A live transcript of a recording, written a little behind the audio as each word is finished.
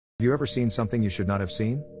Have you ever seen something you should not have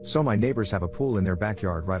seen? So my neighbors have a pool in their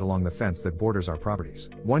backyard right along the fence that borders our properties.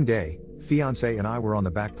 One day, fiance and I were on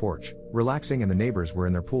the back porch, relaxing, and the neighbors were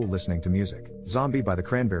in their pool listening to music. Zombie by the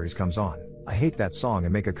Cranberries comes on. I hate that song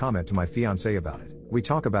and make a comment to my fiance about it. We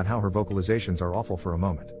talk about how her vocalizations are awful for a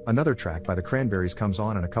moment. Another track by the Cranberries comes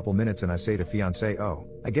on in a couple minutes and I say to fiance, "Oh,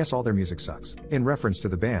 I guess all their music sucks." In reference to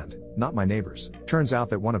the band, not my neighbors. Turns out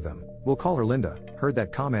that one of them, we'll call her Linda, heard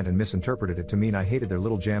that comment and misinterpreted it to mean I hated their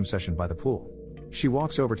little jam session by the pool. She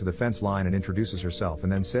walks over to the fence line and introduces herself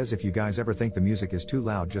and then says, "If you guys ever think the music is too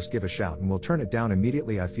loud, just give a shout and we'll turn it down."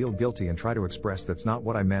 Immediately I feel guilty and try to express that's not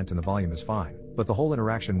what I meant and the volume is fine. But the whole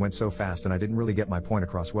interaction went so fast and I didn't really get my point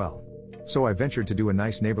across well. So I ventured to do a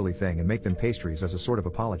nice neighborly thing and make them pastries as a sort of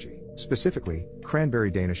apology. Specifically,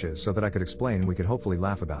 cranberry danishes, so that I could explain and we could hopefully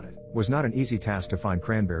laugh about it. Was not an easy task to find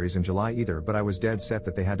cranberries in July either, but I was dead set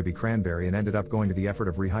that they had to be cranberry and ended up going to the effort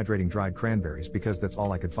of rehydrating dried cranberries because that's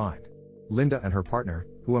all I could find. Linda and her partner,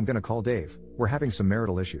 who I'm gonna call Dave, were having some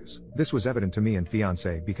marital issues. This was evident to me and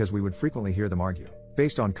fiance because we would frequently hear them argue.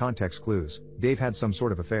 Based on context clues, Dave had some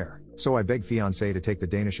sort of affair. So I begged fiance to take the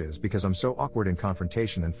danishes because I'm so awkward in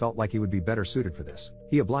confrontation and felt like he would be better suited for this.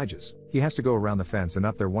 He obliges. He has to go around the fence and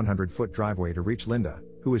up their 100-foot driveway to reach Linda,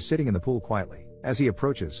 who is sitting in the pool quietly. As he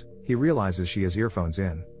approaches, he realizes she has earphones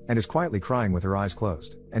in, and is quietly crying with her eyes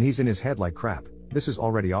closed. And he's in his head like, crap, this is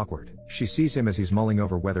already awkward. She sees him as he's mulling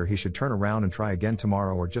over whether he should turn around and try again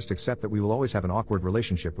tomorrow or just accept that we will always have an awkward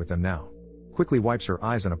relationship with them now. Quickly wipes her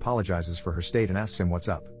eyes and apologizes for her state and asks him what's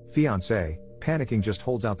up. Fiancé, panicking, just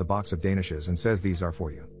holds out the box of danishes and says, "These are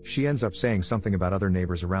for you." She ends up saying something about other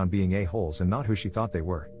neighbors around being a-holes and not who she thought they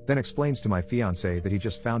were, then explains to my fiancé that he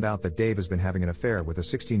just found out that Dave has been having an affair with a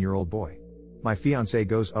 16-year-old boy. My fiancé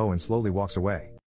goes oh and slowly walks away.